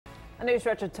A new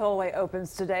stretch of tollway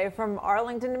opens today from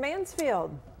Arlington to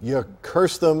Mansfield. You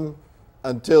curse them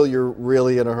until you're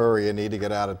really in a hurry and need to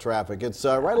get out of traffic. It's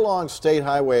right along State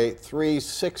Highway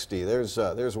 360.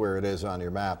 There's where it is on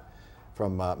your map,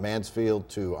 from Mansfield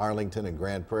to Arlington and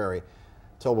Grand Prairie.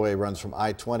 Tollway runs from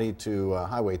I-20 to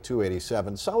Highway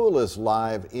 287. Saul is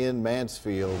live in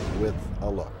Mansfield with a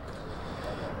look.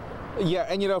 Yeah,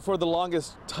 and for the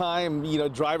longest time,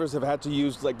 drivers have had to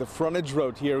use like the frontage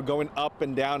road here going up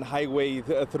and down Highway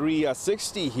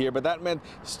 360 here, but that meant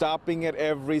stopping at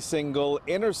every single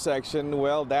intersection.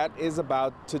 Well, that is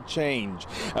about to change.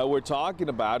 We're talking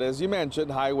about, as you mentioned,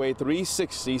 Highway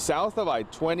 360 south of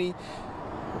I-20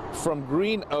 from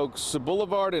Green Oaks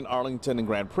Boulevard in Arlington and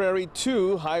Grand Prairie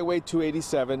to Highway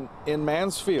 287 in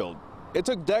Mansfield. It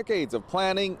took decades of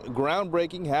planning.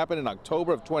 Groundbreaking happened in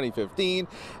October of 2015,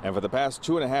 and for the past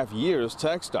 2.5 years,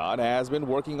 TxDOT has been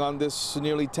working on this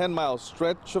nearly 10-mile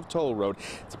stretch of toll road.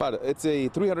 It's a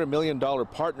 $300 million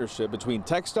partnership between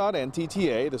TxDOT and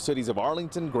TTA, the cities of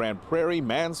Arlington, Grand Prairie,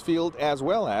 Mansfield, as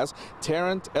well as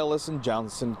Tarrant, Ellis, and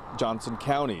Johnson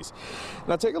counties.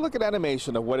 Now take a look at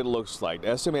animation of what it looks like.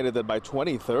 Estimated that by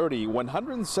 2030,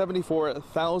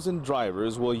 174,000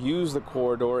 drivers will use the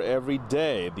corridor every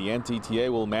day. The NTTA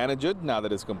will manage it now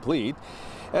that it's complete.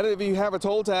 And if you have a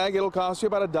toll tag, it'll cost you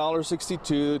about $1.62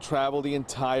 to travel the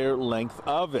entire length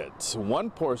of it.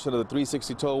 One portion of the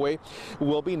 360 tollway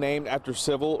will be named after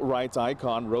civil rights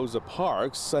icon Rosa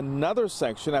Parks. Another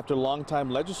section after longtime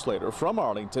legislator from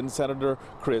Arlington, Senator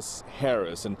Chris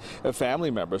Harris. And family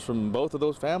members from both of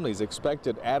those families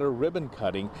expected at a ribbon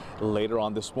cutting later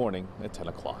on this morning at 10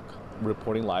 o'clock.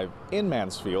 Reporting live in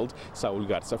Mansfield, Saul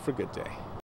Garza for Good Day.